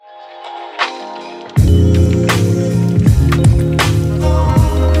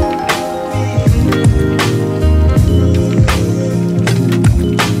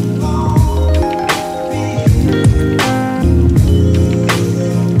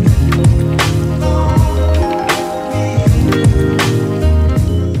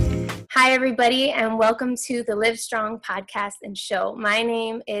everybody, and welcome to the Live Strong podcast and show. My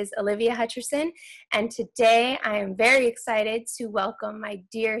name is Olivia Hutcherson, and today I am very excited to welcome my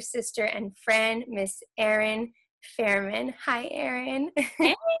dear sister and friend, Miss Erin Fairman. Hi, Erin.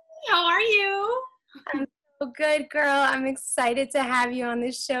 Hey, how are you? I'm so good, girl. I'm excited to have you on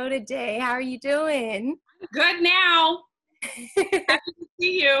this show today. How are you doing? Good now. Happy to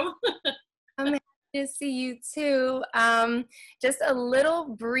see you. I'm happy to see you too. Just a little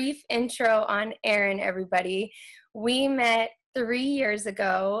brief intro on Erin, everybody. We met 3 years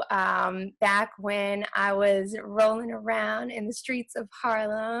ago, back when I was rolling around in the streets of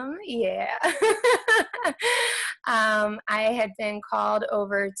Harlem. Yeah. I had been called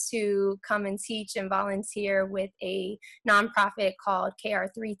over to come and teach and volunteer with a nonprofit called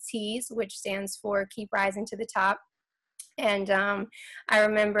KR3Ts, which stands for Keep Rising to the Top. And I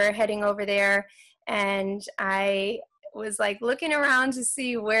remember heading over there, and I was like looking around to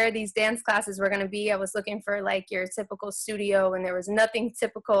see where these dance classes were going to be. I was looking for like your typical studio, and there was nothing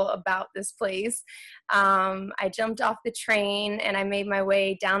typical about this place. I jumped off the train and I made my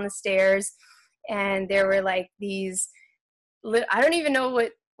way down the stairs, and there were like these, I don't even know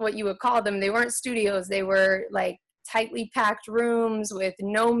what you would call them. They weren't studios. They were like tightly packed rooms with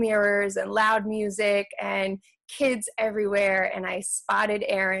no mirrors and loud music and kids everywhere. And I spotted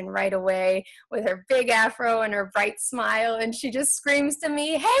Erin right away with her big afro and her bright smile, and she just screams to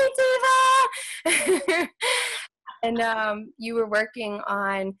me, "Hey, Diva!" And you were working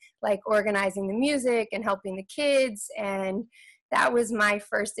on like organizing the music and helping the kids, and that was my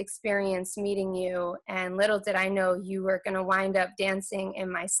first experience meeting you. And little did I know you were going to wind up dancing in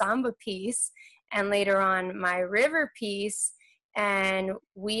my samba piece and later on my river piece. And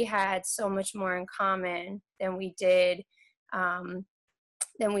we had so much more in common than we did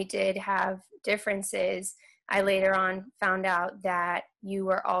have differences. I later on found out that you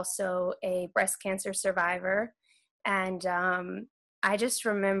were also a breast cancer survivor. And I just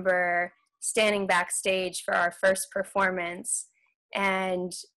remember standing backstage for our first performance,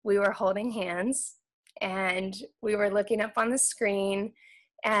 and we were holding hands and we were looking up on the screen,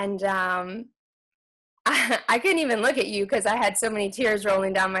 and I couldn't even look at you because I had so many tears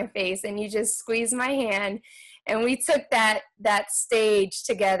rolling down my face, and you just squeezed my hand, and we took that stage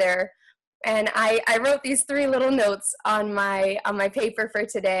together. And I wrote these 3 little notes on my paper for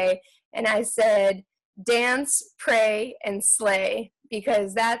today, and I said, "Dance, pray, and slay,"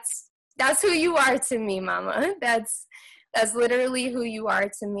 because that's who you are to me, Mama. That's literally who you are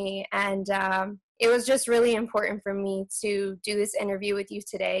to me. And it was just really important for me to do this interview with you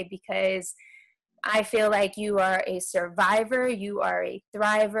today because I feel like you are a survivor, you are a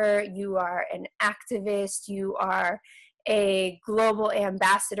thriver, you are an activist, you are a global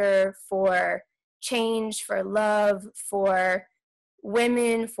ambassador for change, for love, for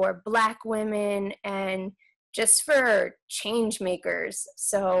women, for Black women, and just for change makers.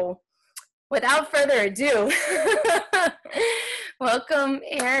 So without further ado, welcome,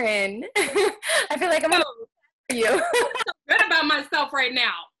 Erin. I feel like I'm going to you. Good about myself right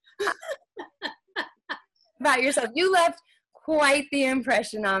now. About yourself. You left quite the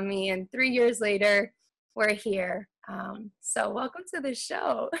impression on me, and 3 years later, we're here. So welcome to the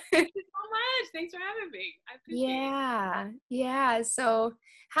show. Thank you so much. Thanks for having me. I appreciate it. Yeah. So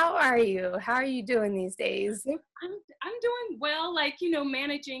how are you? How are you doing these days? I'm doing well,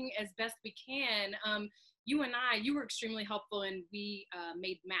 managing as best we can. You were extremely helpful, and we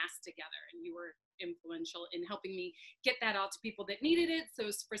made masks together, and you were influential in helping me get that out to people that needed it.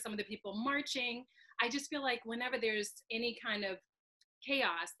 So for some of the people marching, I just feel like whenever there's any kind of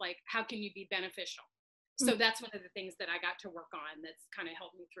chaos, like how can you be beneficial? So that's one of the things that I got to work on that's kind of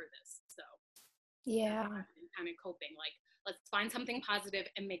helped me through this. So yeah, I've been kind of coping, like let's find something positive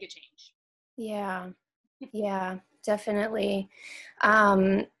and make a change. Yeah, definitely.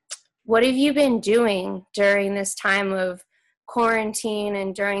 What have you been doing during this time of quarantine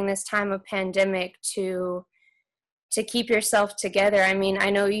and during this time of pandemic to keep yourself together? I mean, I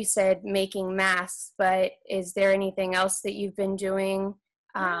know you said making masks, but is there anything else that you've been doing?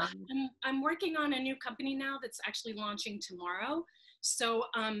 I'm working on a new company now that's actually launching tomorrow. So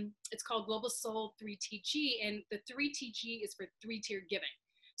it's called Global Soul 3TG, and the 3TG is for 3-tier giving.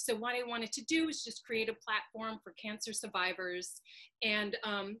 So what I wanted to do is just create a platform for cancer survivors and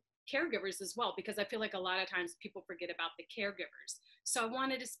caregivers as well, because I feel like a lot of times people forget about the caregivers. So I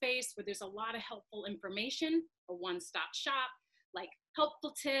wanted a space where there's a lot of helpful information, a one-stop shop, like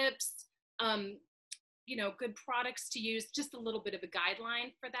helpful tips, good products to use, just a little bit of a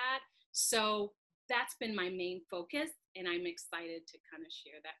guideline for that. So that's been my main focus, and I'm excited to kind of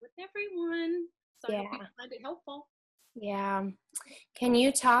share that with everyone. So I hope you find it helpful. Yeah. Can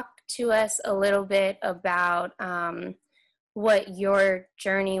you talk to us a little bit about what your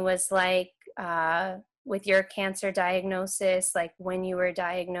journey was like with your cancer diagnosis, like when you were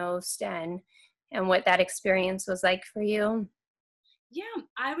diagnosed, and what that experience was like for you? Yeah,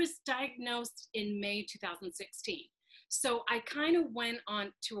 I was diagnosed in May 2016. So I kind of went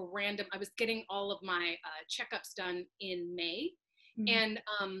on to a random, I was getting all of my checkups done in May. Mhm. And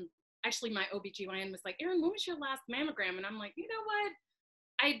actually, my OBGYN was like, Erin, when was your last mammogram? And I'm like, you know what?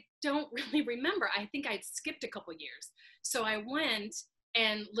 I don't really remember. I think I'd skipped a couple years. So I went,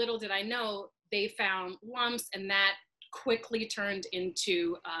 and little did I know, they found lumps, and that quickly turned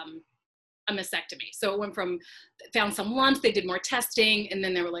into a mastectomy. So it went from found some lumps, they did more testing, and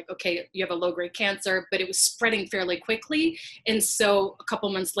then they were like, okay, you have a low grade cancer, but it was spreading fairly quickly. And so a couple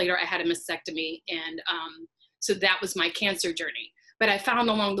months later, I had a mastectomy, and so that was my cancer journey. But I found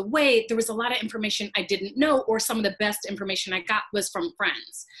along the way there was a lot of information I didn't know, or some of the best information I got was from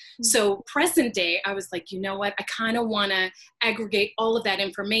friends. So present day, I was like, you know what? I kind of want to aggregate all of that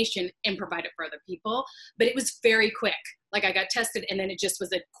information and provide it for other people. But it was very quick. Like I got tested, and then it just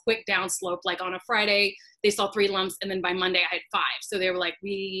was a quick downslope. Like on a Friday, they saw 3 lumps, and then by Monday I had 5. So they were like,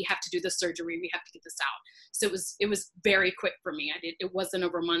 we have to do the surgery, we have to get this out. So it was very quick for me. It wasn't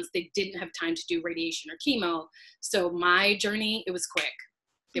over months. They didn't have time to do radiation or chemo. So my journey, it was quick.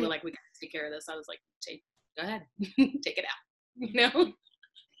 They were like, we got to take care of this. I was like, go ahead, take it out.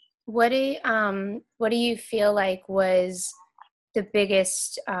 What do you feel like was the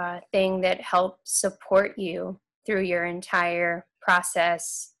biggest thing that helped support you through your entire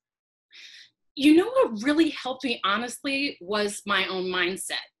process? You know what really helped me, honestly, was my own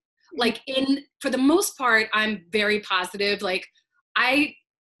mindset. Like, for the most part, I'm very positive. Like, I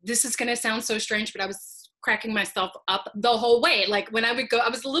this is going to sound so strange, but I was cracking myself up the whole way. Like, when I would go, I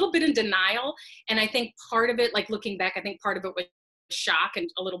was a little bit in denial, and I think part of it, like looking back, I think part of it was shock and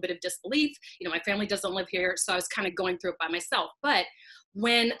a little bit of disbelief. My family doesn't live here, so I was kind of going through it by myself. But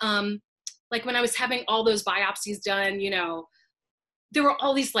when like when I was having all those biopsies done, there were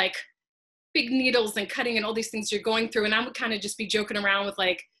all these like big needles and cutting and all these things you're going through. And I would kind of just be joking around with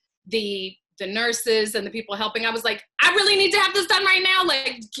like the nurses and the people helping. I was like, I really need to have this done right now.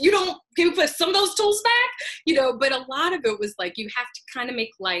 Like, can you put some of those tools back? But a lot of it was like, you have to kind of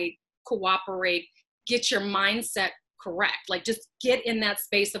make like cooperate, get your mindset correct. Like, just get in that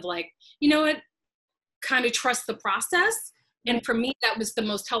space of like, you know what, kind of trust the process. And for me, that was the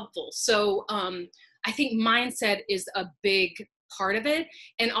most helpful. So I think mindset is a big part of it.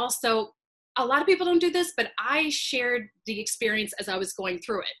 And also, a lot of people don't do this, but I shared the experience as I was going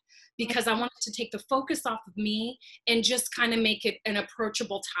through it, because I wanted to take the focus off of me and just kind of make it an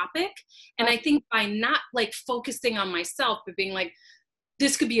approachable topic. And I think by not like focusing on myself, but being like,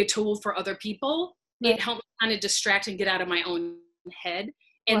 this could be a tool for other people, it helped me kind of distract and get out of my own head.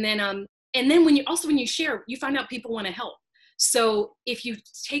 And then when you share, you find out people want to help. So if you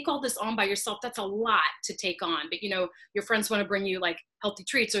take all this on by yourself, that's a lot to take on. But your friends want to bring you like healthy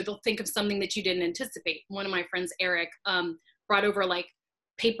treats, or they'll think of something that you didn't anticipate. One of my friends, Eric, brought over like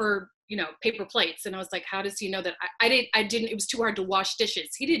paper plates, and I was like, how does he know that? I didn't. It was too hard to wash dishes.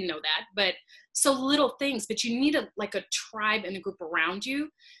 He didn't know that. But so little things. But you need a tribe and a group around you.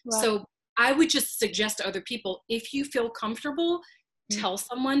 Wow. So I would just suggest to other people, if you feel comfortable, tell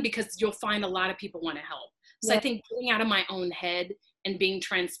someone, because you'll find a lot of people want to help. So I think getting out of my own head and being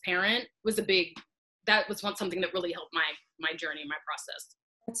transparent was something that really helped my journey, my process.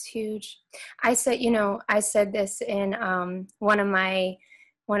 That's huge. I said this in one of my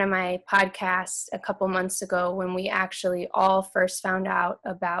podcasts a couple months ago when we actually all first found out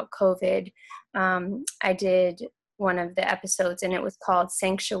about COVID. I did one of the episodes, and it was called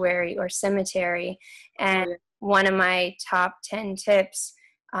Sanctuary or Cemetery. And one of my top 10 tips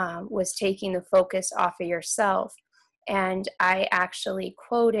was taking the focus off of yourself. And I actually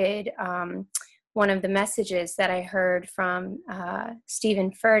quoted one of the messages that I heard from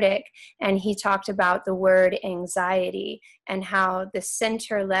Stephen Furtick, and he talked about the word anxiety and how the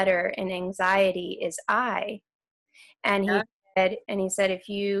center letter in anxiety is I. And he said, if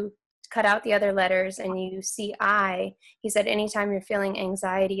you cut out the other letters and you see I, he said, anytime you're feeling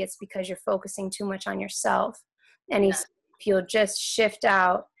anxiety, it's because you're focusing too much on yourself. And he said, if you'll just shift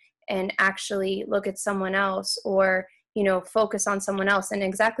out and actually look at someone else, or focus on someone else, and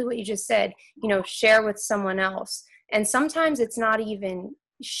exactly what you just said, share with someone else. And sometimes it's not even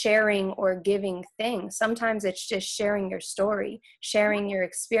sharing or giving things. Sometimes it's just sharing your story, sharing your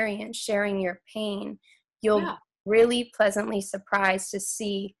experience, sharing your pain. You'll really pleasantly surprised to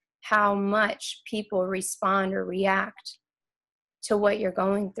see how much people respond or react to what you're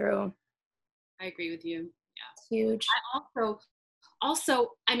going through. I agree with you. Huge.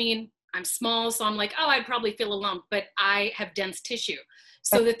 Also, I mean, I'm small, so I'm like, oh, I'd probably feel a lump, but I have dense tissue.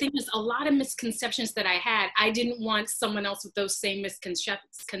 So the thing is, a lot of misconceptions that I had, I didn't want someone else with those same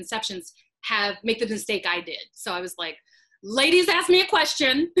misconceptions make the mistake I did. So I was like, ladies, ask me a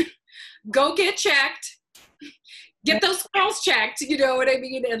question, go get checked, get those girls checked, you know what I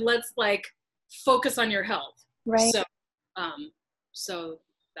mean? And let's like focus on your health. Right. So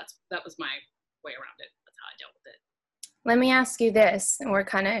that was my way around it. That's how I dealt with it. Let me ask you this, and we're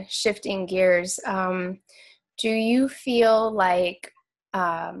kind of shifting gears. Do you feel like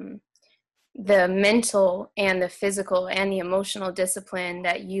the mental and the physical and the emotional discipline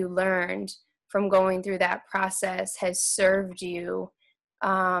that you learned from going through that process has served you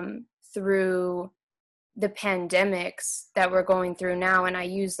through the pandemics that we're going through now? And I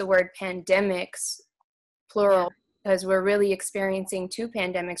use the word pandemics, plural, because we're really experiencing two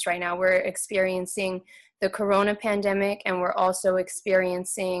pandemics right now. We're experiencing the corona pandemic, and we're also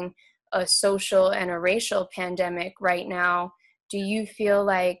experiencing a social and a racial pandemic right now. Do you feel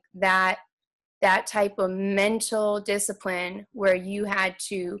like that type of mental discipline where you had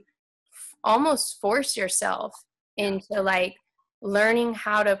to almost force yourself into like learning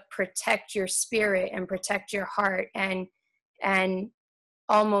how to protect your spirit and protect your heart and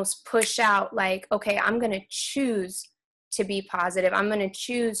almost push out like, okay, I'm going to choose to be positive. I'm going to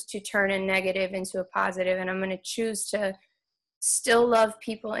choose to turn a negative into a positive, and I'm going to choose to still love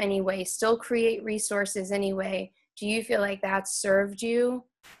people anyway, still create resources anyway. Do you feel like that served you?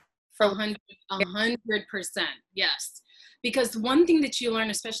 100%, yes. Because one thing that you learn,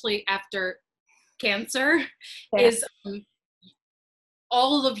 especially after cancer, is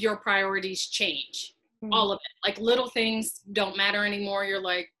all of your priorities change. All of it. Like little things don't matter anymore. You're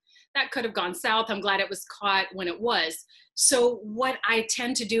like, that could have gone south. I'm glad it was caught when it was. So what I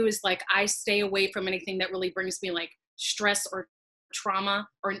tend to do is like, I stay away from anything that really brings me like stress or trauma,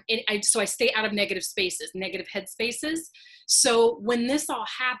 so I stay out of negative spaces, negative head spaces. So when this all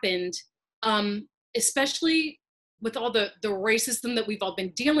happened, especially with all the racism that we've all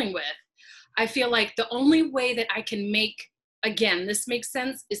been dealing with, I feel like the only way that I can again, this makes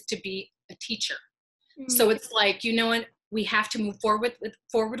sense, is to be a teacher. So it's like, you know what, we have to move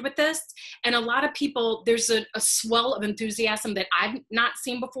forward with this. And a lot of people, there's a swell of enthusiasm that I've not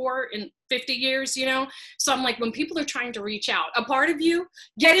seen before in 50 years, you know? So I'm like, when people are trying to reach out, a part of you,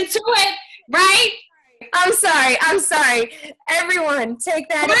 get into it, right? I'm sorry. Everyone, take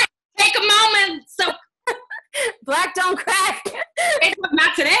that. Right. Take a moment. So Black don't crack.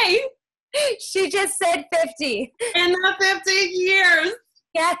 Not today. She just said 50. In the 50 years.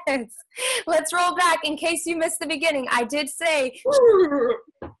 Yes. Let's roll back in case you missed the beginning. I did say 2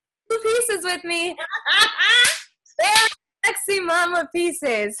 pieces with me. Very sexy mama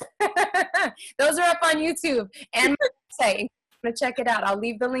pieces. Those are up on YouTube and my website. I'm gonna check it out. I'll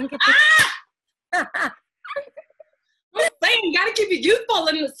leave the link at the I'm saying, you gotta keep it youthful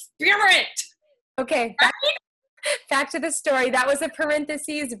in the spirit. Okay, back to the story. That was a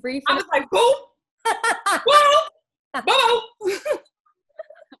parentheses brief. I was like, boom, boom, boom.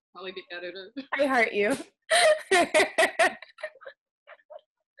 Probably the editor. I heart you.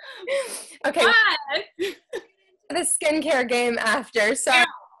 Okay. The skincare game after. So yeah,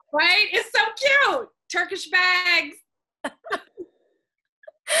 right? It's so cute. Turkish bags.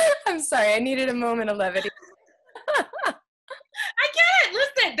 I'm sorry. I needed a moment of levity. I get it.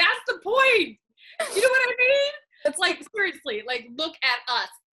 Listen, that's the point. You know what I mean? It's like, seriously, like, look at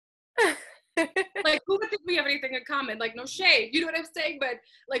us. Like, who would think we have anything in common? Like, no shade. You know what I'm saying? But,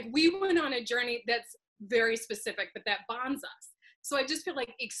 like, we went on a journey that's very specific, but that bonds us. So I just feel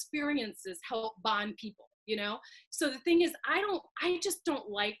like experiences help bond people, you know? So the thing is, I just don't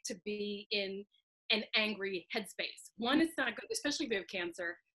like to be in an angry headspace. One, it's not good, especially if you have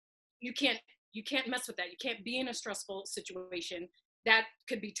cancer. You can't mess with that. You can't be in a stressful situation. That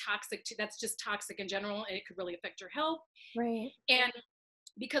could be toxic too. That's just toxic in general, and it could really affect your health. Right. And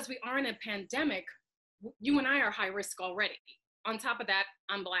because we are in a pandemic, you and I are high risk already. On top of that,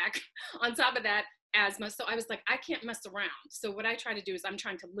 I'm Black. On top of that, asthma. So I was like, I can't mess around. So what I try to do is I'm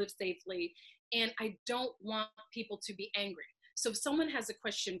trying to live safely, and I don't want people to be angry. So if someone has a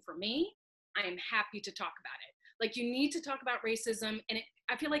question for me, I am happy to talk about it. Like, you need to talk about racism, and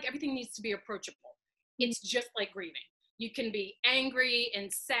I feel like everything needs to be approachable. It's just like grieving. You can be angry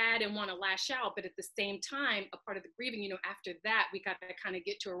and sad and want to lash out, but at the same time, a part of the grieving, you know, after that, we got to kind of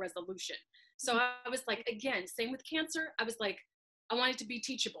get to a resolution. So I was like, again, same with cancer. I was like, I want it to be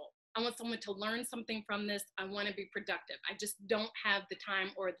teachable. I want someone to learn something from this. I want to be productive. I just don't have the time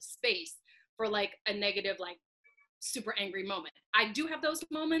or the space for like a negative, like super angry moment. I do have those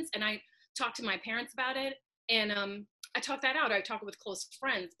moments, and I talk to my parents about it. And I talk that out. I talk it with close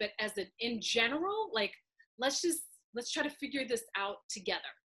friends, but in general, like, let's try to figure this out together.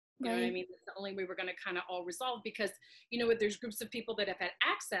 You know what I mean? That's the only way we're going to kind of all resolve, because you know what, there's groups of people that have had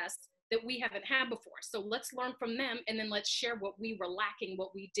access that we haven't had before. So let's learn from them, and then let's share what we were lacking,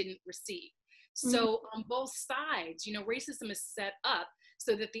 what we didn't receive. So on both sides, you know, racism is set up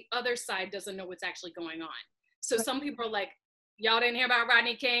so that the other side doesn't know what's actually going on. So some people are like, y'all didn't hear about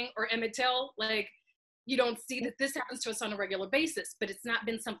Rodney King or Emmett Till? Like, you don't see that this happens to us on a regular basis, but it's not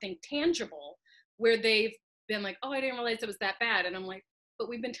been something tangible where they've been like, oh, I didn't realize it was that bad. And I'm like, but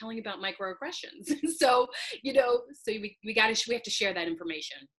we've been telling you about microaggressions. So, you know, so we have to share that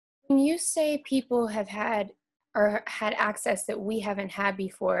information. When you say people have had or had access that we haven't had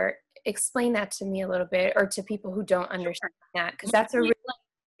before, explain that to me a little bit, or to people who don't understand that, because that's a really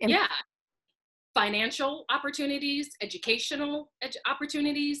yeah. Financial opportunities, educational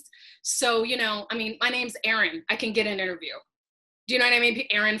opportunities. So, you know, I mean, my name's Erin. I can get an interview. Do you know what I mean?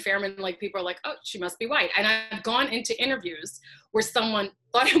 Erin Fairman, like, people are like, oh, she must be white. And I've gone into interviews where someone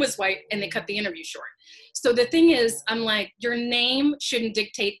thought I was white and they cut the interview short. So the thing is, I'm like, your name shouldn't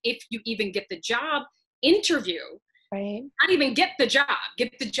dictate if you even get the job interview. Right. Not even get the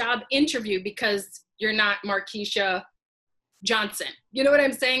job interview because you're not Markeisha Johnson. You know what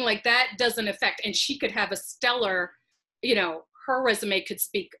I'm saying? Like, that doesn't affect, and she could have a stellar, you know, her resume could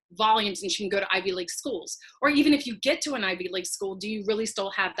speak volumes and she can go to Ivy League schools. Or even if you get to an Ivy League school, do you really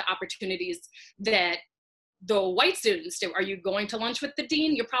still have the opportunities that the white students do? Are you going to lunch with the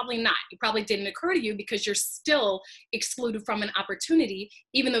dean? You're probably not. It probably didn't occur to you because you're still excluded from an opportunity,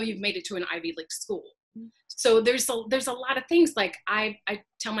 even though you've made it to an Ivy League school. So there's a lot of things. Like, I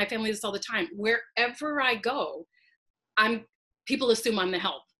tell my family this all the time. Wherever I go, people assume I'm the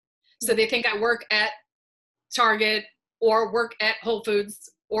help. So they think I work at Target or work at Whole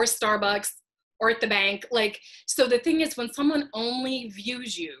Foods or Starbucks or at the bank. Like, so the thing is, when someone only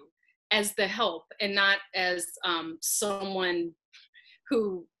views you as the help and not as someone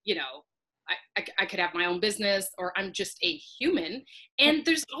who, you know, I could have my own business, or I'm just a human. And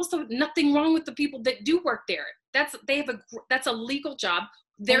there's also nothing wrong with the people that do work there. That's a legal job.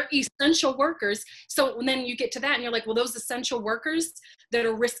 They're essential workers. So then you get to that and you're like, well, those essential workers that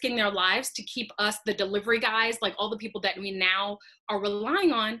are risking their lives to keep us, the delivery guys, like all the people that we now are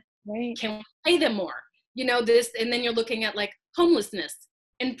relying on, right, can we pay them more? You know, and then you're looking at like homelessness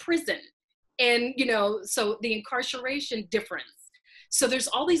and prison and, you know, so the incarceration difference. So there's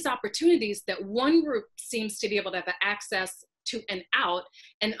all these opportunities that one group seems to be able to have access to and out,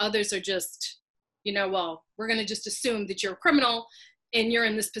 and others are just, you know, well, we're going to just assume that you're a criminal and you're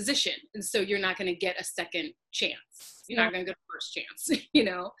in this position, and so you're not going to get a second chance. You're not going to get a first chance, you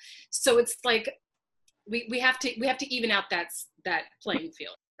know. So it's like we have to even out that playing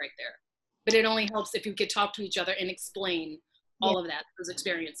field right there. But it only helps if you could talk to each other and explain all of that, those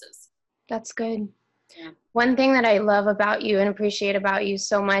experiences. That's good. Yeah. One thing that I love about you and appreciate about you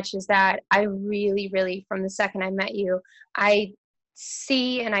so much is that I really, really, from the second I met you, I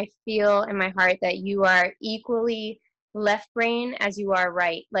see and I feel in my heart that you are equally left brain as you are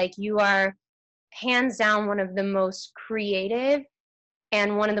right. Like, you are hands down one of the most creative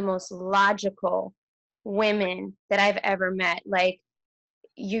and one of the most logical women that I've ever met. Like,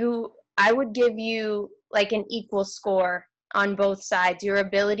 I would give you like an equal score on both sides. Your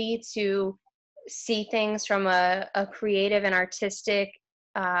ability to see things from a creative and artistic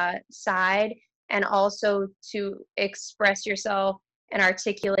side, and also to express yourself and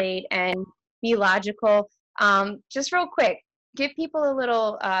articulate and be logical. Just real quick, give people a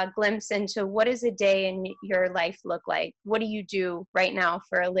little glimpse into what does a day in your life look like? What do you do right now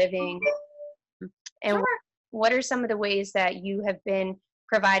for a living? And what are some of the ways that you have been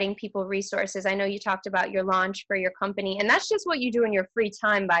providing people resources? I know you talked about your launch for your company, and that's just what you do in your free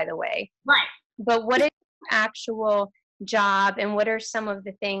time, by the way. Right. But what is your actual job, and what are some of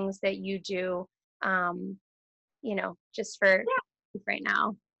the things that you do, you know, just for right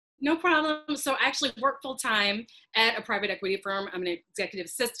now? No problem. So I actually work full time at a private equity firm. I'm an executive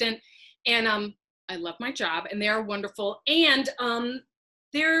assistant, and I love my job, and they're wonderful. And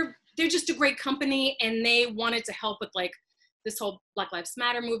they're just a great company, and they wanted to help with like this whole Black Lives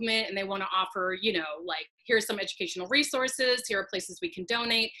Matter movement, and they want to offer, you know, like, here's some educational resources, here are places we can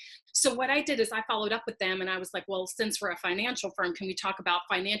donate. So what I did is I followed up with them, and I was like, well, since we're a financial firm, can we talk about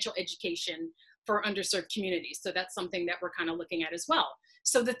financial education for underserved communities? So that's something that we're kind of looking at as well.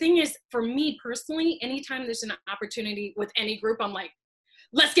 So the thing is, for me personally, anytime there's an opportunity with any group, I'm like,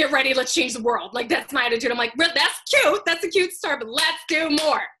 let's get ready, let's change the world. Like, that's my attitude. I'm like, that's cute, that's a cute start, but let's do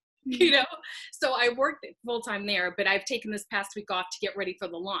more. you know? So I worked full time there, but I've taken this past week off to get ready for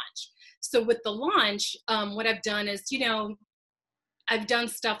the launch. So with the launch, what I've done is, I've done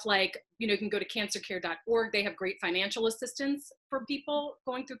stuff like, you can go to cancercare.org. They have great financial assistance for people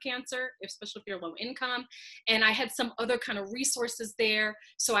going through cancer, especially if you're low income. And I had some other kind of resources there.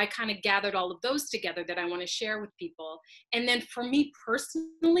 So I kind of gathered all of those together that I want to share with people. And then for me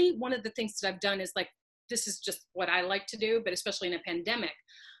personally, one of the things that I've done is like, this is just what I like to do, but especially in a pandemic,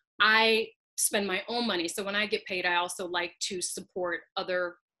 I spend my own money. So when I get paid, I also like to support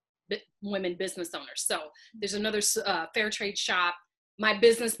other women business owners. So there's another fair trade shop. My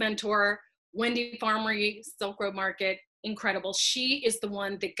business mentor, Wendy Farmery, Silk Road Market, incredible. She is the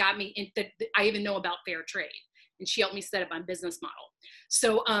one that got me in that I even know about fair trade, and she helped me set up my business model.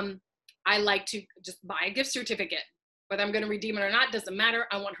 So I like to just buy a gift certificate. Whether I'm going to redeem it or not doesn't matter.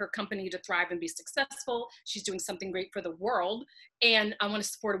 I want her company to thrive and be successful. She's doing something great for the world, and I want to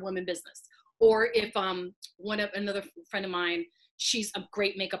support a women business. Or if another friend of mine, she's a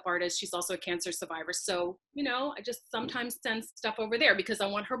great makeup artist. She's also a cancer survivor. So, I just sometimes send stuff over there because I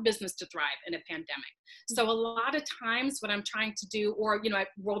want her business to thrive in a pandemic. So a lot of times what I'm trying to do, or,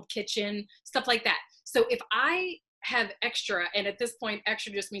 World Kitchen, stuff like that. So if I have extra, and at this point,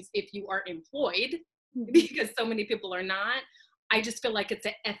 extra just means if you are employed, because so many people are not, I just feel like it's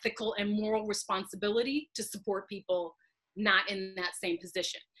an ethical and moral responsibility to support people not in that same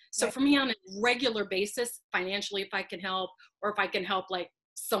position. So for me, on a regular basis, financially, if I can help, or if I can help like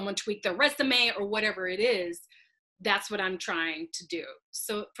someone tweak their resume or whatever it is, that's what I'm trying to do.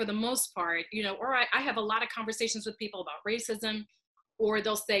 So for the most part, or I have a lot of conversations with people about racism, or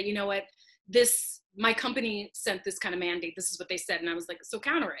they'll say, you know what, my company sent this kind of mandate. This is what they said. And I was like, so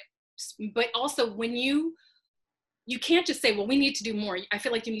counter it. But also when you can't just say, well, we need to do more. I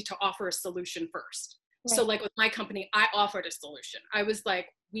feel like you need to offer a solution first. Right. So like with my company, I offered a solution. I was like,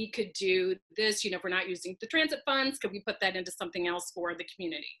 we could do this, if we're not using the transit funds, could we put that into something else for the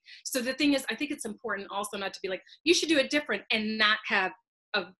community? So the thing is, I think it's important also not to be like, you should do it different and not have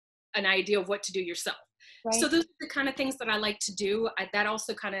an idea of what to do yourself. Right. So those are the kind of things that I like to do. That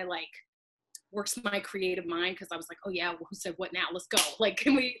also kind of like works my creative mind, because I was like, oh yeah, well, who said what now? Let's go. Like,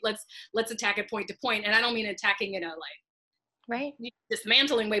 let's attack it point to point. And I don't mean attacking in a like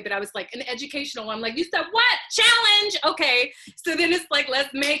dismantling way, but I was like an educational one. I'm like, you said what? Challenge. Okay. So then it's like, let's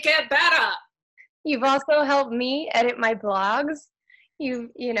make it better. You've also helped me edit my blogs.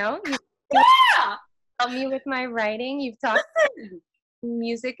 You've helped me with my writing. You've talked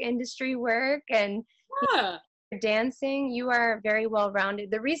music industry work and dancing. You are very well rounded.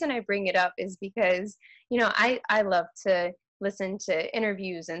 The reason I bring it up is because, I love to listen to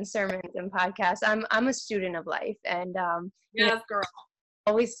interviews and sermons and podcasts. I'm a student of life, and yes, girl,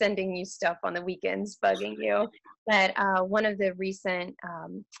 always sending you stuff on the weekends, bugging you. But one of the recent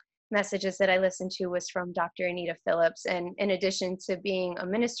messages that I listened to was from Dr. Anita Phillips, and in addition to being a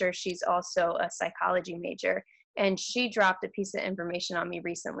minister, she's also a psychology major, and she dropped a piece of information on me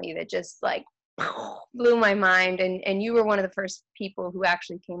recently that just like blew my mind, and you were one of the first people who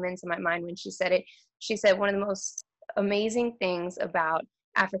actually came into my mind when she said it. She said one of the most amazing things about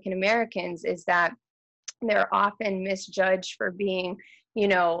African Americans is that they're often misjudged for being,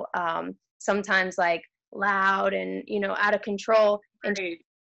 sometimes like loud and, out of control. And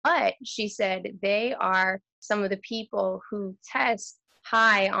but she said they are some of the people who test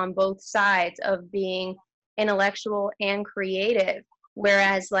high on both sides of being intellectual and creative.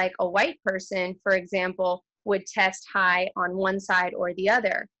 Whereas like a white person, for example, would test high on one side or the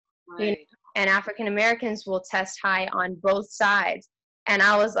other. Right. And African Americans will test high on both sides. And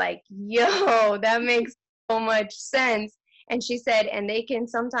I was like, yo, that makes so much sense. And she said, and they can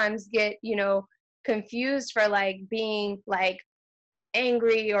sometimes get, confused for like being like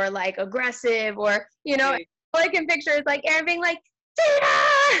angry or like aggressive, or, right. All I can picture is like Aaron being like, Tina!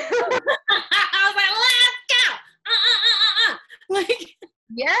 I was like, let's go! Like,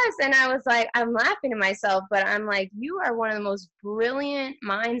 yes, and I was like, I'm laughing to myself, but I'm like, you are one of the most brilliant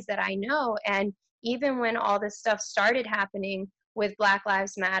minds that I know. And even when all this stuff started happening with Black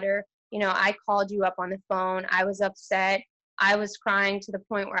Lives Matter, I called you up on the phone. I was upset. I was crying to the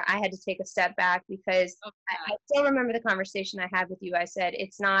point where I had to take a step back, because I still remember the conversation I had with you. I said,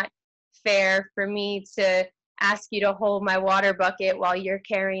 it's not fair for me to ask you to hold my water bucket while you're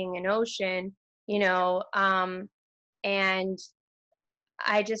carrying an ocean, and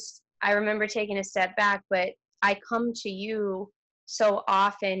I remember taking a step back, but I come to you so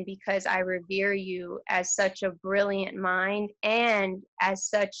often because I revere you as such a brilliant mind and as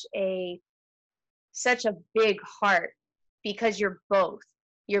such a big heart, because you're both.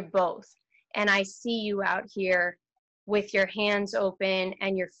 And I see you out here with your hands open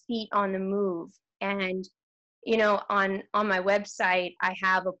and your feet on the move. And you know, on my website, I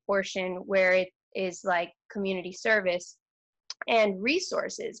have a portion where it is like community service and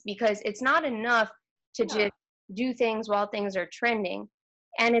resources, because it's not enough to Yeah, just do things while things are trending.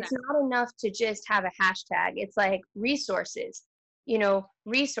 And it's exactly. not enough to just have a hashtag. It's like resources, you know,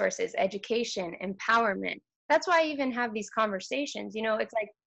 resources, education, empowerment. That's why I even have these conversations. You know, it's like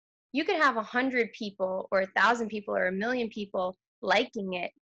you could have 100 people or 1,000 people or 1,000,000 people liking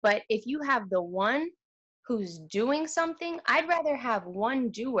it. But if you have the one who's doing something, I'd rather have one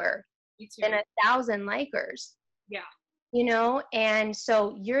doer Me than too. 1,000 likers, Yeah. you know? And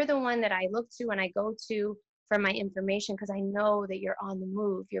so you're the one that I look to and I go to for my information, because I know that you're on the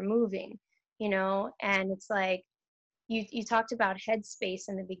move, you're moving, you know? And it's like, you talked about headspace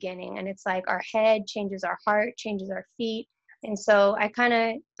in the beginning, and it's like our head changes our heart, changes our feet. And so I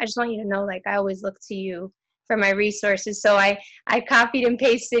just want you to know, like, I always look to you for my resources. So I copied and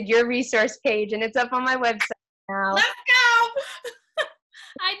pasted your resource page, and it's up on my website now. Let's go.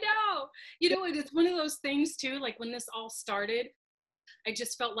 I know. You know, it's one of those things too, like when this all started, I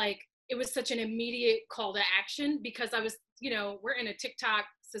just felt like it was such an immediate call to action because I was, you know, we're in a TikTok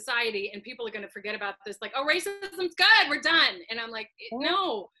society and people are going to forget about this. Like, oh, racism's good. We're done. And I'm like, Yeah,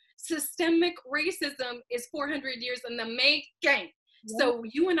 no, systemic racism is 400 years in the making. yeah, So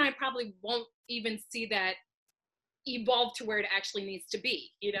you and I probably won't even see that evolve to where it actually needs to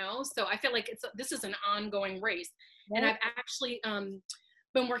be, you know? So I feel like this is an ongoing race. And yeah, I've actually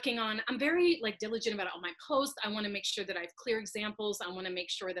been working on, I'm very like diligent about all my posts. I want to make sure that I have clear examples. I want to make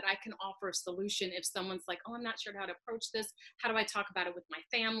sure that I can offer a solution if someone's like, oh, I'm not sure how to approach this. How do I talk about it with my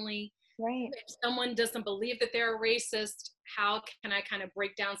family? right. If someone doesn't believe that they're a racist, how can I kind of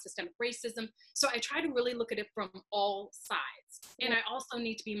break down systemic racism? So I try to really look at it from all sides. And Yeah, I also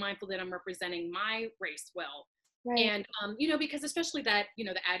need to be mindful that I'm representing my race well. right. And, you know, because especially that, you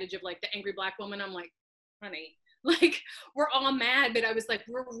know, the adage of like the angry Black woman, I'm like, honey, like we're all mad, but I was like,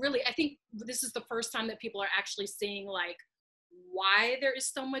 we're really, I think this is the first time that people are actually seeing like why there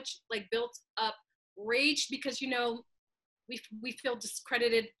is so much like built up rage because, you know, we feel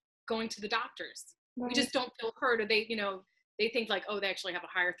discredited going to the doctors. We Right. just don't feel heard, or they, you know, they think like, oh, they actually have a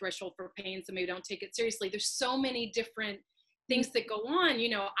higher threshold for pain, so maybe don't take it seriously. There's so many different Mm, things that go on. You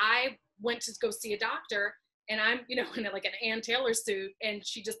know, I went to go see a doctor and I'm, you know, in like an Ann Taylor suit, and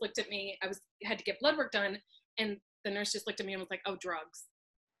she just looked at me. Had to get blood work done, and the nurse just looked at me and was like, oh, drugs.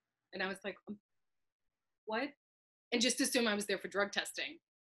 And I was like, what? And just assumed I was there for drug testing.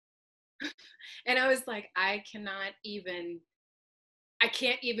 And I was like, I can't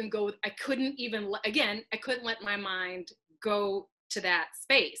even go, I couldn't even, again, I couldn't let my mind go to that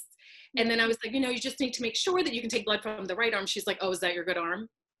space. And right. then I was like, you know, you just need to make sure that you can take blood from the right arm. She's like, oh, is that your good arm?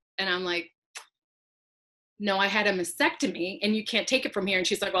 And I'm like, no, I had a mastectomy and you can't take it from here. And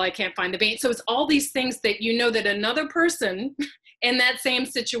she's like, well, I can't find the vein. So it's all these things that you know that another person in that same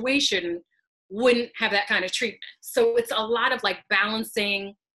situation wouldn't have that kind of treatment. So it's a lot of like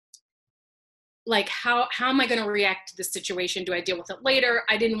balancing, like how am I going to react to this situation? Do I deal with it later?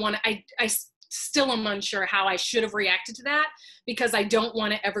 I didn't want to, I still am unsure how I should have reacted to that because I don't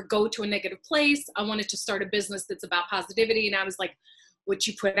want to ever go to a negative place. I wanted to start a business that's about positivity. And I was like, what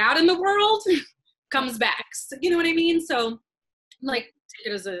you put out in the world comes back. So, you know what I mean? So like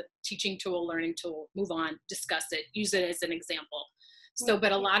take it as a teaching tool, learning tool, move on, discuss it, use it as an example. So,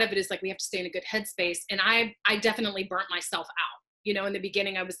 but a lot of it is like we have to stay in a good headspace. And I definitely burnt myself out. You know, in the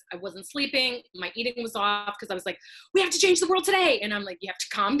beginning, I wasn't sleeping. My eating was off because I was like, we have to change the world today. And I'm like, you have to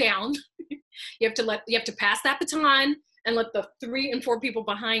calm down. You have to pass that baton and let the 3 and 4 people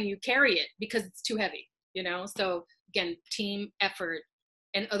behind you carry it because it's too heavy, you know? So again, team effort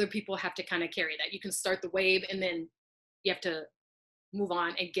and other people have to kind of carry that. You can start the wave and then you have to move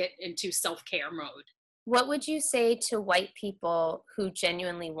on and get into self-care mode. What would you say to white people who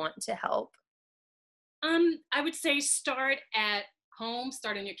genuinely want to help? I would say start at home,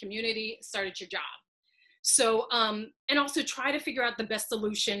 start in your community, start at your job. So, and also try to figure out the best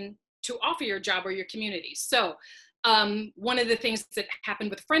solution to offer your job or your community. So, one of the things that happened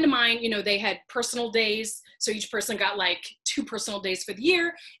with a friend of mine, you know, they had personal days. So each person got like 2 personal days for the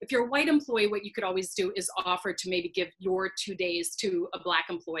year. If you're a white employee, what you could always do is offer to maybe give your 2 days to a Black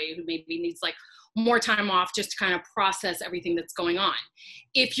employee who maybe needs like more time off just to kind of process everything that's going on.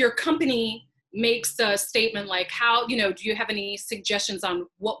 If your company makes a statement like, how, you know, do you have any suggestions on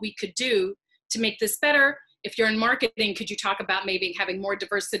what we could do to make this better? If you're in marketing, could you talk about maybe having more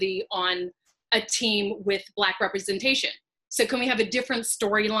diversity on a team with Black representation? So can we have a different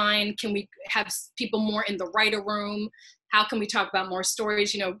storyline? Can we have people more in the writer room? how can we talk about more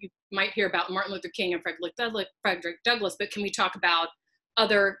stories? You know, you might hear about Martin Luther King and Frederick Douglass, but can we talk about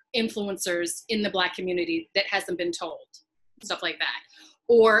other influencers in the Black community that hasn't been told? Stuff like that.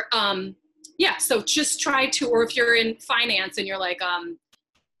 Or, yeah, so just try to, or if you're in finance and you're like,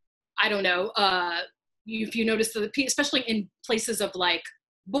 I don't know, if you notice that, especially in places of like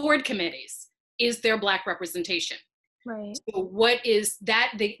board committees, is there Black representation? Right. So what is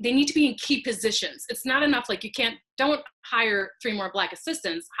that? They need to be in key positions. It's not enough, like don't hire 3 more Black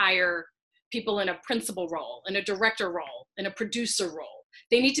assistants, hire people in a principal role, in a director role, in a producer role.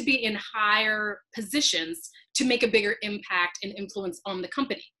 They need to be in higher positions to make a bigger impact and influence on the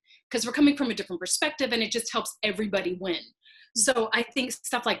company, because we're coming from a different perspective and it just helps everybody win. So I think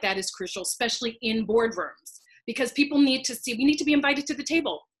stuff like that is crucial, especially in boardrooms, because people need to see, we need to be invited to the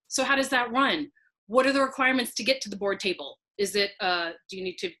table. So how does that run? What are the requirements to get to the board table? Is it, do you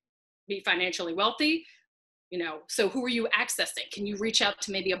need to be financially wealthy? You know, so who are you accessing? Can you reach out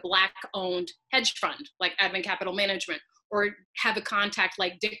to maybe a Black owned hedge fund like Advent Capital Management, or have a contact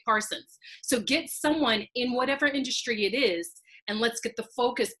like Dick Parsons? So get someone in whatever industry it is, and let's get the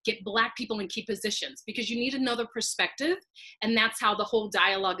focus, get Black people in key positions, because you need another perspective. And that's how the whole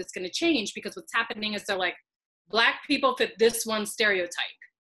dialogue is going to change, because what's happening is they're like, Black people fit this one stereotype.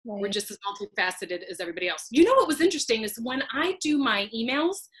 Right. We're just as multifaceted as everybody else. You know what was interesting is when I do my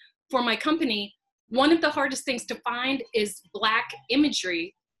emails for my company, one of the hardest things to find is Black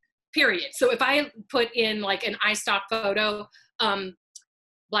imagery, period. So if I put in like an iStock photo,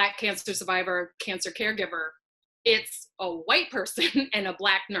 Black cancer survivor, cancer caregiver, it's a white person and a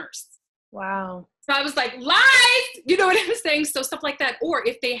Black nurse. Wow. So I was like, lies, you know what I'm saying? So stuff like that. Or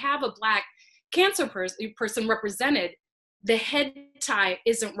if they have a Black cancer person represented, the head tie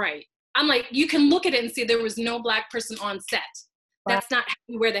isn't right. I'm like, you can look at it and see there was no Black person on set. That's not how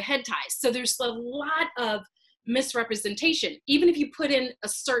you wear the head ties. So there's a lot of misrepresentation. Even if you put in a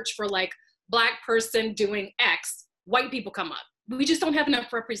search for like Black person doing X, white people come up. We just don't have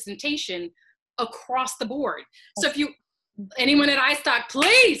enough representation across the board. So if anyone at iStock,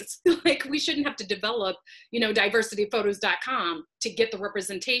 please, like we shouldn't have to develop, you know, diversityphotos.com to get the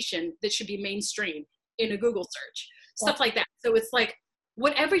representation that should be mainstream in a Google search. Stuff like that. So it's like,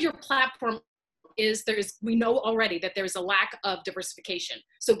 whatever your platform is, we know already that there's a lack of diversification.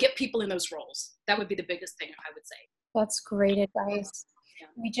 So get people in those roles. That would be the biggest thing, I would say. That's great advice. Yeah.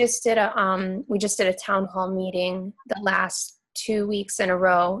 We just did a town hall meeting the last 2 weeks in a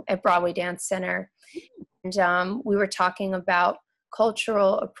row at Broadway Dance Center. And we were talking about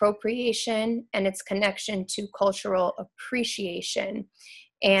cultural appropriation and its connection to cultural appreciation.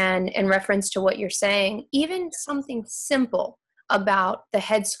 And in reference to what you're saying, even something simple about the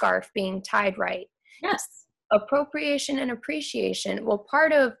headscarf being tied right. Yes. Appropriation and appreciation. Well,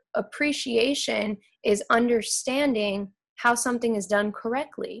 part of appreciation is understanding how something is done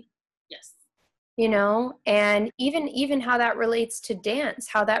correctly. Yes. You know, and even how that relates to dance,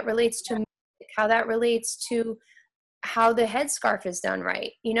 how that relates to music, how that relates to how the headscarf is done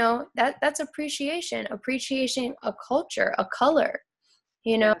right. You know, that's appreciation a culture, a color.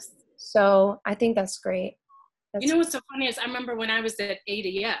 You know, yes. So I think that's great. You know what's so funny is I remember when I was at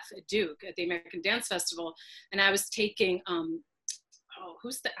ADF at Duke at the American Dance Festival, and I was taking,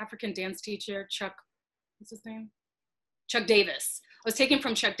 who's the African dance teacher? What's his name? Chuck Davis. I was taking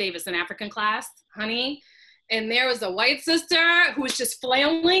from Chuck Davis an African class, honey, and there was a white sister who was just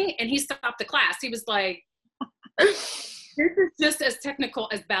flailing, and he stopped the class. He was like, this is just as technical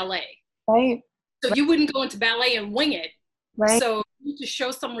as ballet. Right. So you wouldn't go into ballet and wing it. Right. So you need to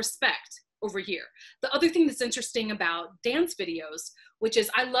show some respect over here. The other thing that's interesting about dance videos, which is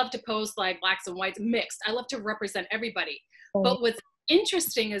I love to post like Blacks and whites mixed. I love to represent everybody. Right. But what's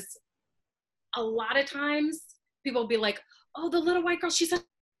interesting is a lot of times people will be like, oh, the little white girl, she's such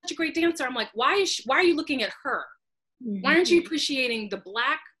a great dancer. I'm like, why are you looking at her? Mm-hmm. Why aren't you appreciating the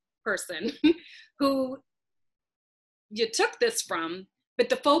Black person who you took this from? But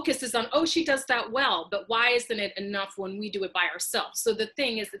the focus is on, oh, she does that well, but why isn't it enough when we do it by ourselves? So the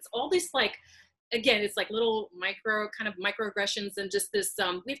thing is, it's all this like, again, it's like little microaggressions and just this,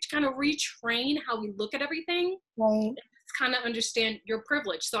 we have to kind of retrain how we look at everything. Right. And kind of understand your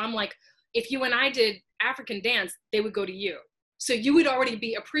privilege. So I'm like, if you and I did African dance, they would go to you. So you would already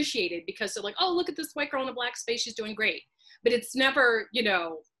be appreciated because they're like, oh, look at this white girl in a Black space, she's doing great. But it's never, you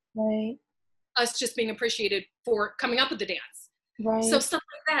know, right. us just being appreciated for coming up with the dance. Right. So stuff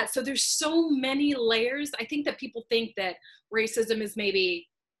like that. So there's so many layers. I think that people think that racism is maybe,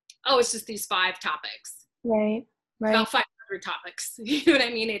 oh, it's just these 5 topics. Right. Right. About 500 topics. You know what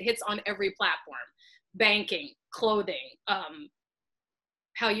I mean? It hits on every platform. Banking, clothing,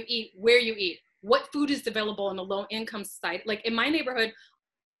 how you eat, where you eat, what food is available on the low income side. Like in my neighborhood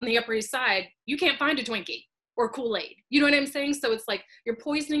on the Upper East Side, you can't find a Twinkie or Kool-Aid. You know what I'm saying? So it's like you're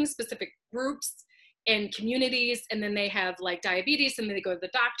poisoning specific groups and communities, and then they have like diabetes, and then they go to the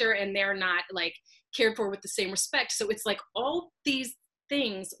doctor and they're not like cared for with the same respect. So it's like all these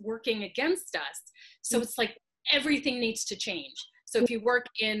things working against us. So it's like everything needs to change. So if you work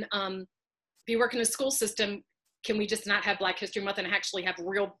in a school system, can we just not have Black History Month and actually have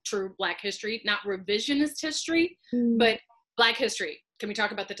real, true Black history, not revisionist history, but Black history? Can we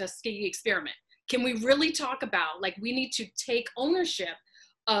talk about the Tuskegee experiment? Can we really talk about, like, we need to take ownership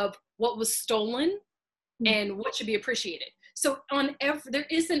of what was stolen and what should be appreciated. So there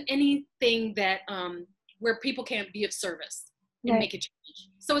isn't anything that where people can't be of service and make a change.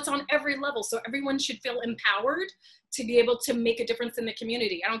 So it's on every level. So everyone should feel empowered to be able to make a difference in the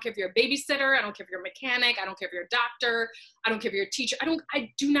community. I don't care if you're a babysitter, I don't care if you're a mechanic, I don't care if you're a doctor, I don't care if you're a teacher, I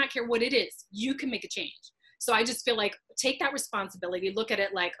do not care what it is. You can make a change. So I just feel like take that responsibility, look at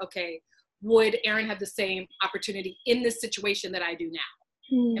it like, okay, would Erin have the same opportunity in this situation that I do now?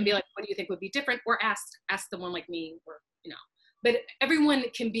 And be like, what do you think would be different? Or ask someone like me, or, you know, but everyone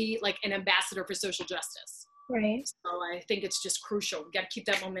can be like an ambassador for social justice. Right. So I think it's just crucial. We got to keep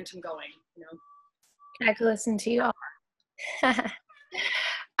that momentum going, you know. I could listen to you all.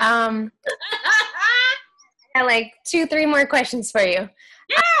 I got like 2-3 more questions for you.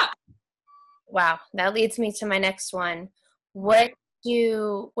 Yeah. Wow. That leads me to my next one. What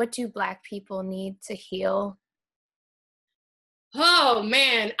do Black people need to heal? Oh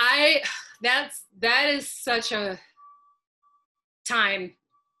man, that is such a time.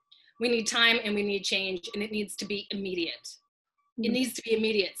 We need time and we need change, and it needs to be immediate. It needs to be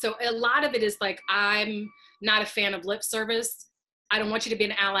immediate. So a lot of it is like, I'm not a fan of lip service. I don't want you to be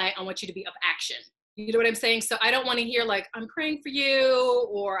an ally. I want you to be of action. You know what I'm saying? So I don't want to hear like, I'm praying for you,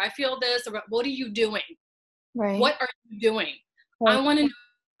 or I feel this, or what are you doing? Right. What are you doing? Right. I want to know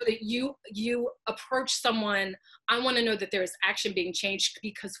that you approach someone. I want to know that there is action being changed,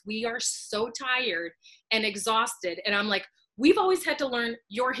 because we are so tired and exhausted. And I'm like, we've always had to learn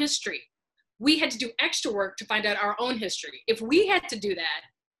your history. We had to do extra work to find out our own history. If we had to do that,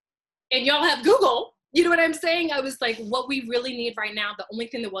 and y'all have Google, you know what I'm saying? I was like, what we really need right now, the only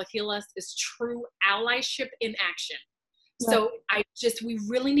thing that will heal us is true allyship in action. Right. So we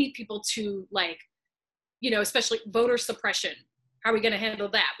really need people to, like, you know, especially voter suppression. How are we going to handle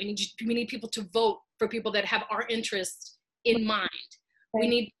that? We need people to vote for people that have our interests in mind. Right. We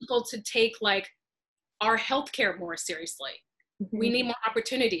need people to take like our healthcare more seriously. Mm-hmm. We need more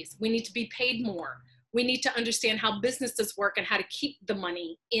opportunities. We need to be paid more. We need to understand how businesses work and how to keep the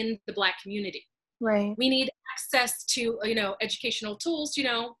money in the Black community. Right. We need access to, you know, educational tools. You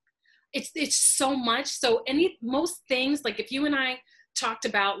know, it's so much. So most things, like if you and I talked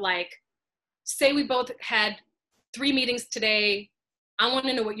about, like, say we both had 3 meetings today, I want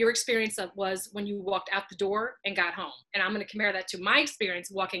to know what your experience was when you walked out the door and got home. And I'm going to compare that to my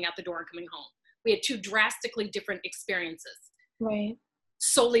experience walking out the door and coming home. We had 2 drastically different experiences. Right.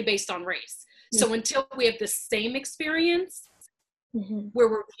 Solely based on race. Yeah. So until we have the same experience, where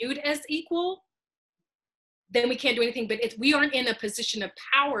we're viewed as equal, then we can't do anything. But if we aren't in a position of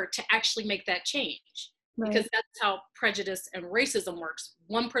power to actually make that change, right. Because that's how prejudice and racism works.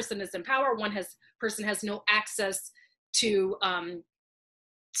 One person is in power, person has no access to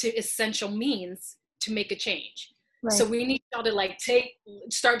essential means to make a change. Right. So we need y'all to like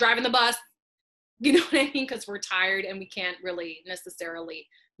start driving the bus. You know what I mean? Because we're tired and we can't really necessarily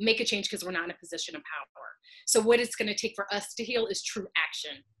make a change because we're not in a position of power. So what it's going to take for us to heal is true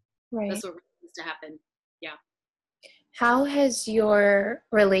action. Right. That's what really needs to happen. Yeah. How has your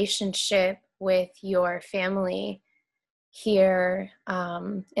relationship with your family here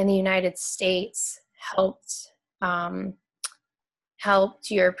in the United States helped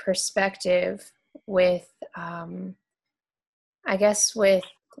your perspective with, I guess, with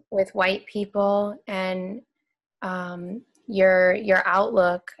white people and your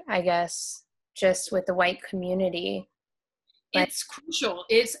outlook, I guess, just with the white community? It's crucial.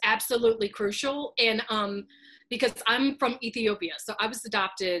 It's absolutely crucial. And because I'm from Ethiopia, so I was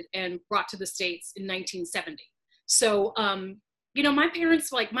adopted and brought to the States in 1970. So, you know, my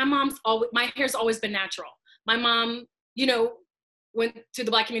parents, like my hair's always been natural. My mom, you know, went to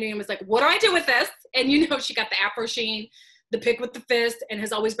the Black community and was like, what do I do with this? And, you know, she got the Afro sheen, the pick with the fist, and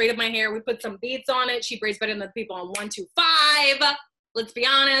has always braided my hair. We put some beads on it. She braids better than the people on 1, 2, 5. Let's be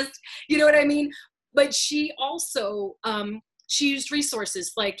honest. You know what I mean? But she also, she used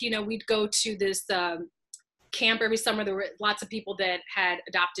resources. Like, you know, we'd go to this camp every summer. There were lots of people that had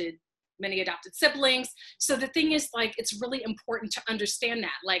adopted many adopted siblings. So the thing is, like, it's really important to understand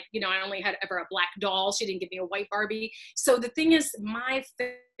that. Like, you know, I only had ever a black doll. She didn't give me a white Barbie. So the thing is, my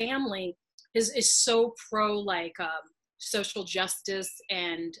family is so pro, like, social justice,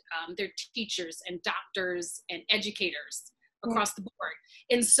 and they're teachers and doctors and educators across the board.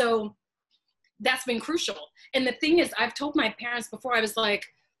 And so that's been crucial. And the thing is, I've told my parents before, I was like,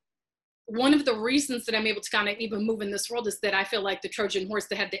 one of the reasons that I'm able to kind of even move in this world is that I feel like the Trojan horse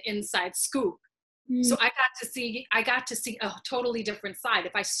that had the inside scoop. So I got to see a totally different side.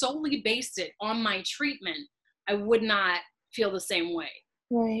 If I solely based it on my treatment, I would not feel the same way.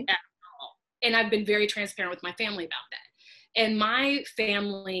 Right. At all. And I've been very transparent with my family about that. And my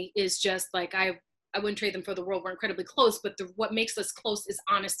family is just like, I wouldn't trade them for the world. We're incredibly close, but what makes us close is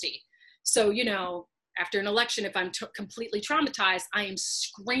honesty. So, you know, after an election, if I'm completely traumatized, I am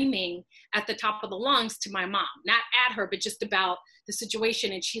screaming at the top of the lungs to my mom, not at her, but just about the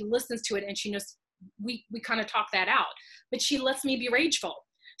situation. And she listens to it, and she knows we kind of talk that out. But she lets me be rageful.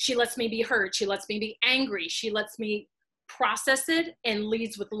 She lets me be hurt. She lets me be angry. She lets me process it and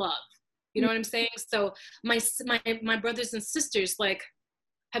leads with love. You know what I'm saying? So my brothers and sisters, like,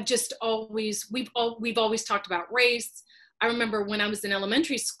 have just always, we've always talked about race. I remember when I was in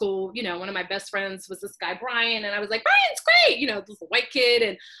elementary school, you know, one of my best friends was this guy, Brian, and I was like, Brian's great, you know, this white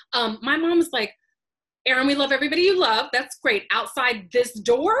kid. And my mom was like, Erin, we love everybody you love. That's great. Outside this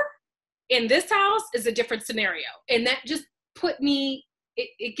door in this house is a different scenario. And that just put me,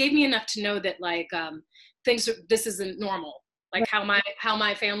 it gave me enough to know that, like, this isn't normal. Like, how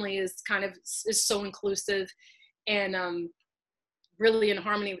my family is kind of is so inclusive and really in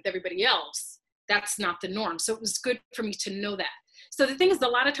harmony with everybody else. That's not the norm. So it was good for me to know that. So the thing is, a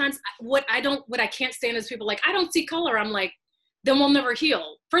lot of times what I can't stand is people like, I don't see color. I'm like, then we'll never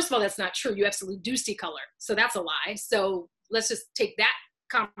heal. First of all, that's not true. You absolutely do see color. So that's a lie. So let's just take that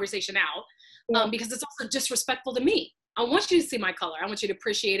conversation out, because it's also disrespectful to me. I want you to see my color. I want you to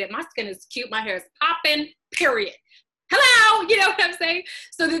appreciate it. My skin is cute. My hair is popping, period. Hello, you know what I'm saying?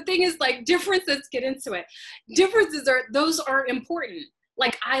 So the thing is, like, differences, get into it. Differences are important.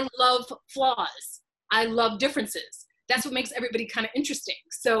 Like, I love flaws. I love differences. That's what makes everybody kind of interesting.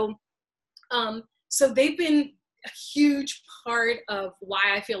 So, so they've been a huge part of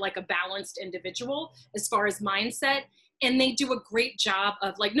why I feel like a balanced individual as far as mindset. And they do a great job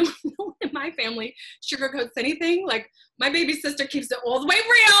of, like, no one in my family sugarcoats anything. Like, my baby sister keeps it all the way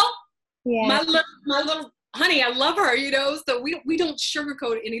real. Yeah. My little honey, I love her, you know, so we don't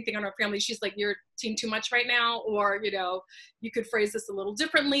sugarcoat anything on our family. She's like, you're team too much right now, or, you know, you could phrase this a little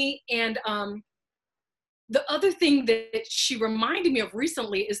differently. And the other thing that she reminded me of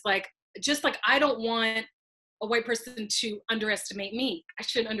recently is, like, just like, I don't want a white person to underestimate me. I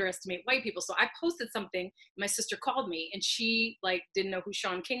shouldn't underestimate white people. So I posted something, my sister called me, and she, like, didn't know who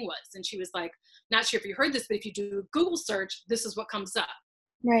Shaun King was. And she was like, not sure if you heard this, but if you do a Google search, this is what comes up.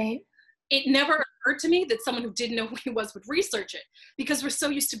 Right. It never occurred to me that someone who didn't know who he was would research it, because we're so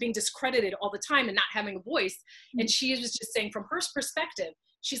used to being discredited all the time and not having a voice. And she was just saying, from her perspective,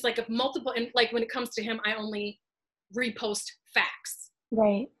 she's like, if multiple, and like, when it comes to him, I only repost facts,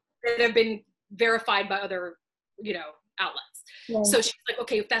 right, that have been verified by other, you know, outlets. Right. So she's like,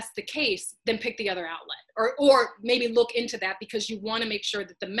 okay, if that's the case, then pick the other outlet, or maybe look into that, because you want to make sure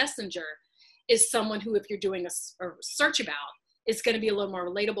that the messenger is someone who, if you're doing a search about, is going to be a little more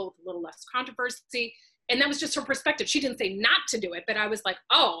relatable, with a little less controversy. And that was just her perspective. She didn't say not to do it, but I was like,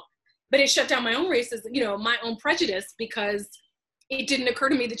 oh, but it shut down my own racism, you know, my own prejudice, because it didn't occur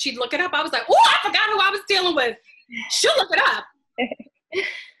to me that she'd look it up. I was like, oh, I forgot who I was dealing with. She'll look it up.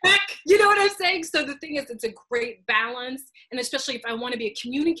 You know what I'm saying? So the thing is, it's a great balance. And especially if I want to be a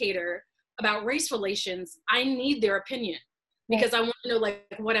communicator about race relations, I need their opinion, because I want to know, like,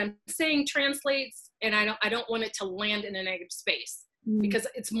 what I'm saying translates, and I don't want it to land in a negative space, because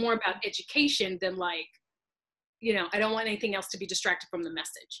it's more about education than, like, you know, I don't want anything else to be distracted from the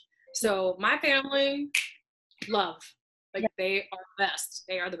message. So my family, love, like, they are best.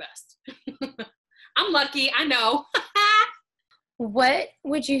 They are the best. I'm lucky, I know. What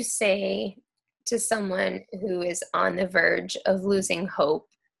would you say to someone who is on the verge of losing hope,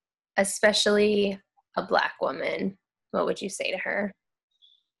 especially a Black woman? What would you say to her?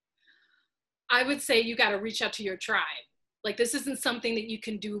 I would say you got to reach out to your tribe. Like, this isn't something that you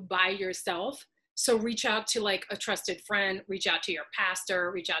can do by yourself. So reach out to, like, a trusted friend, reach out to your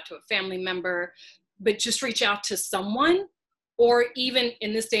pastor, reach out to a family member, but just reach out to someone, or even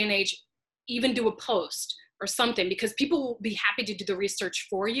in this day and age, even do a post or something, because people will be happy to do the research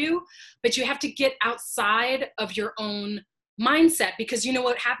for you, but you have to get outside of your own mindset, because you know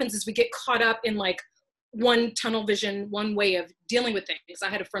what happens is we get caught up in, like, one tunnel vision, one way of dealing with things. I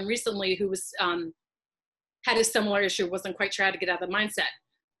had a friend recently who was had a similar issue, wasn't quite sure how to get out of the mindset.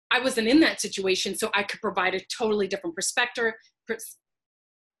 I wasn't in that situation, so I could provide a totally different perspective,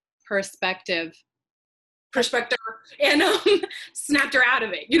 and snapped her out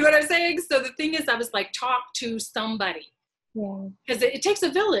of it. You know what I'm saying? So the thing is, I was like, talk to somebody. Yeah. Because it takes a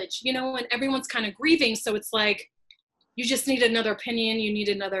village, you know, and everyone's kind of grieving. So it's like, you just need another opinion. You need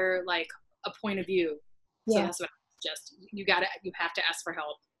another, like, a point of view. So Yeah. that's what I suggest. You have to ask for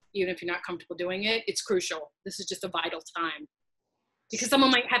help. Even if you're not comfortable doing it, it's crucial. This is just a vital time. Because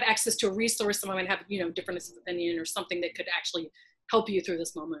someone might have access to a resource, someone might have, you know, different opinion or something that could actually help you through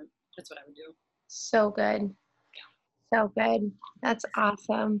this moment. That's what I would do. So good. So good. That's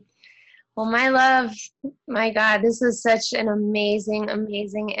awesome. Well, my love, my God, this is such an amazing,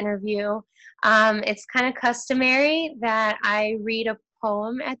 amazing interview. It's kind of customary that I read a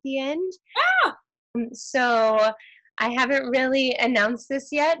poem at the end. Yeah. So I haven't really announced this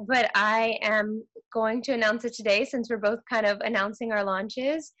yet, but I am going to announce it today since we're both kind of announcing our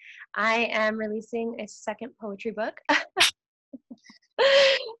launches. I am releasing a second poetry book.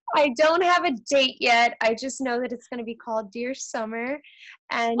 I don't have a date yet. I just know that it's going to be called Dear Summer.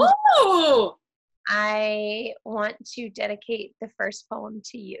 And oh! I want to dedicate the first poem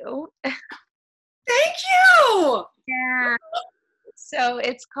to you. Thank you! Yeah. So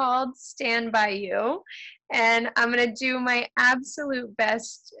it's called Stand By You. And I'm going to do my absolute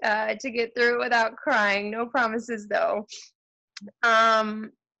best to get through it without crying. No promises, though. I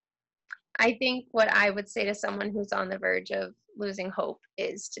think what I would say to someone who's on the verge of losing hope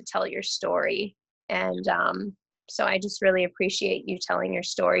is to tell your story. And so I just really appreciate you telling your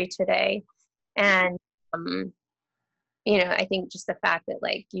story today. And, you know, I think just the fact that,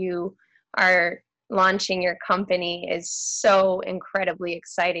 like, you are launching your company is so incredibly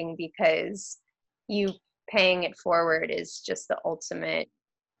exciting, because you paying it forward is just the ultimate,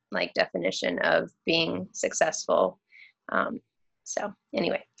 like, definition of being successful. So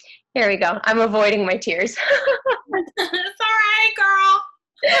anyway, here we go. I'm avoiding my tears. It's all right, girl.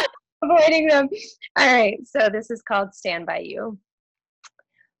 Avoiding them. All right. So this is called Stand By You.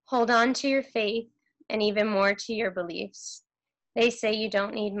 Hold on to your faith and even more to your beliefs. They say you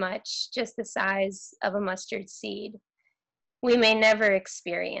don't need much, just the size of a mustard seed. We may never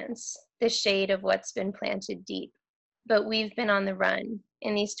experience the shade of what's been planted deep, but we've been on the run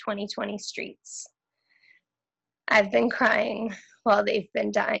in these 2020 streets. I've been crying while they've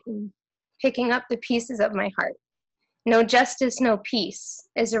been dying, picking up the pieces of my heart. No justice, no peace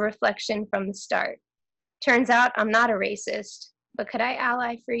is a reflection from the start. Turns out I'm not a racist, but could I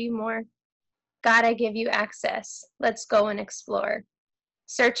ally for you more? God, I give you access. Let's go and explore.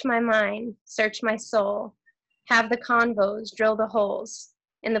 Search my mind, search my soul. Have the convos drill the holes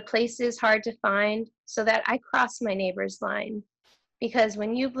in the places hard to find, so that I cross my neighbor's line. Because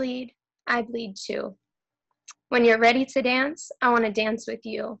when you bleed, I bleed too. When you're ready to dance, I want to dance with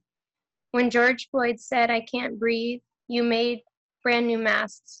you. When George Floyd said I can't breathe, you made brand new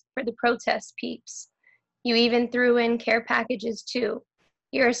masks for the protest peeps. You even threw in care packages too.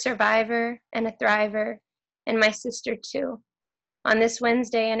 You're a survivor and a thriver, and my sister too. On this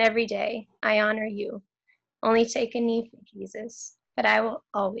Wednesday and every day, I honor you. Only take a knee for Jesus, but I will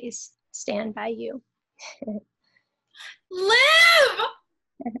always stand by you. Liv!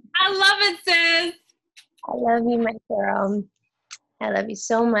 I love it, sis. I love you, my girl. I love you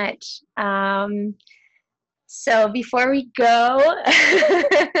so much. So before we go,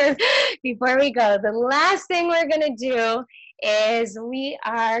 the last thing we're going to do is we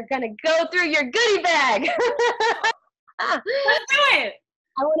are going to go through your goodie bag. Let's do it.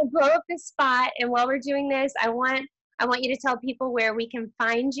 I want to blow up this spot, and while we're doing this, I want you to tell people where we can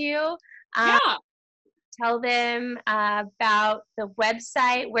find you. Yeah. Tell them about the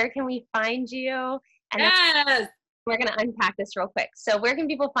website. Where can we find you? And yes. We're going to unpack this real quick. So where can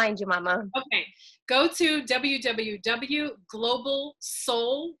people find you, Mama? Okay. Go to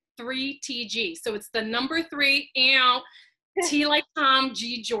www.globalsoul3tg. So it's the number 3, T like Tom,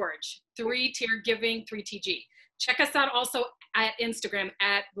 G George. 3-tier giving, 3TG. Check us out also at Instagram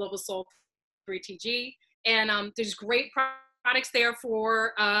at globalsoul3tg. And there's great products there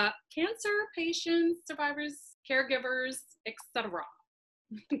for cancer patients, survivors, caregivers, etc.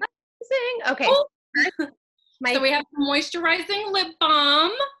 Okay. Oh. So we have moisturizing lip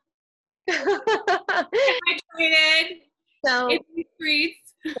balm. Hydrated. So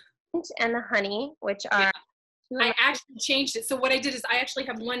treats. And the honey, which are I actually changed it. So what I did is I actually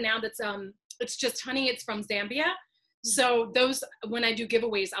have one now that's it's just honey. It's from Zambia. So those, when I do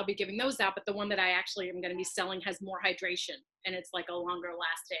giveaways, I'll be giving those out. But the one that I actually am going to be selling has more hydration, and it's like a longer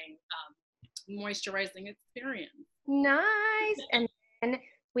lasting moisturizing experience. Nice. And then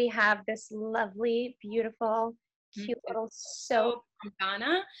we have this lovely, beautiful, cute little soap. Soap from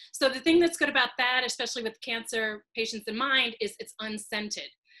Ghana. So the thing that's good about that, especially with cancer patients in mind, is it's unscented.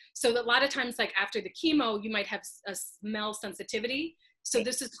 So a lot of times, like after the chemo, you might have a smell sensitivity. So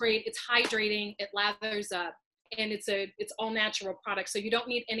this is great. It's hydrating. It lathers up, and it's all natural product. So you don't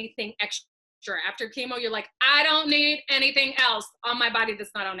need anything extra. After chemo, you're like, I don't need anything else on my body that's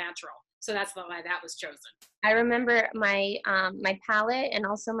not all natural. So that's why that was chosen. I remember my my palate and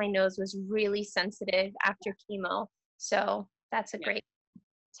also my nose was really sensitive after chemo. So that's a great.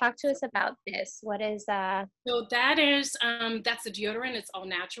 Talk to us about this. What is So that is that's a deodorant. It's all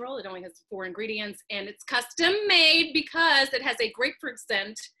natural. It only has 4 ingredients, and it's custom made because it has a grapefruit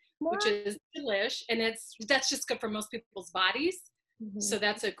scent, which is delish, and that's just good for most people's bodies. So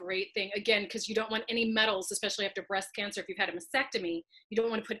that's a great thing, again, because you don't want any metals, especially after breast cancer. If you've had a mastectomy, you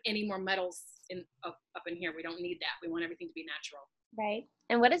don't want to put any more metals up in here. We don't need that. We want everything to be natural. Right.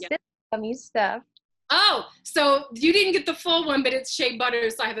 And what is this gummy stuff? Oh, so you didn't get the full one, but it's shea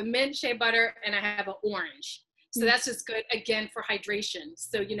butter. So I have a mint shea butter and I have an orange. So that's just good, again, for hydration.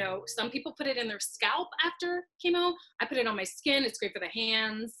 So, some people put it in their scalp after chemo. I put it on my skin. It's great for the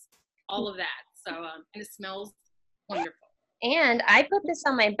hands, all of that. So, and it smells wonderful. And I put this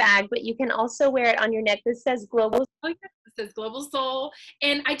on my bag, but you can also wear it on your neck. This says Global. Oh, yeah. It says Global Soul.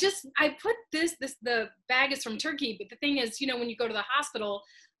 And I put the bag is from Turkey, but the thing is, when you go to the hospital,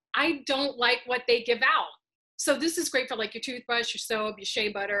 I don't like what they give out. So this is great for like your toothbrush, your soap, your shea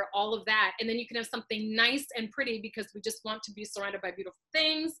butter, all of that. And then you can have something nice and pretty because we just want to be surrounded by beautiful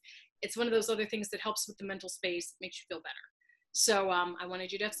things. It's one of those other things that helps with the mental space, makes you feel better. So I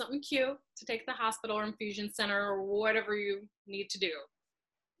wanted you to have something cute to take to the hospital or infusion center or whatever you need to do.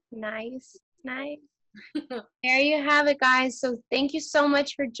 Nice. There you have it, guys. So thank you so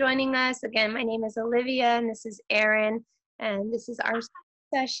much for joining us. Again, my name is Olivia and this is Erin. And this is our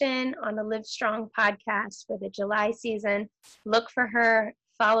session on the Live Strong podcast for the July season. Look for her,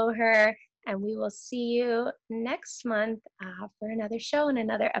 follow her, and we will see you next month for another show and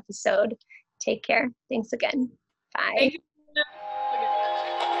another episode. Take care. Thanks again. Bye. Thank you.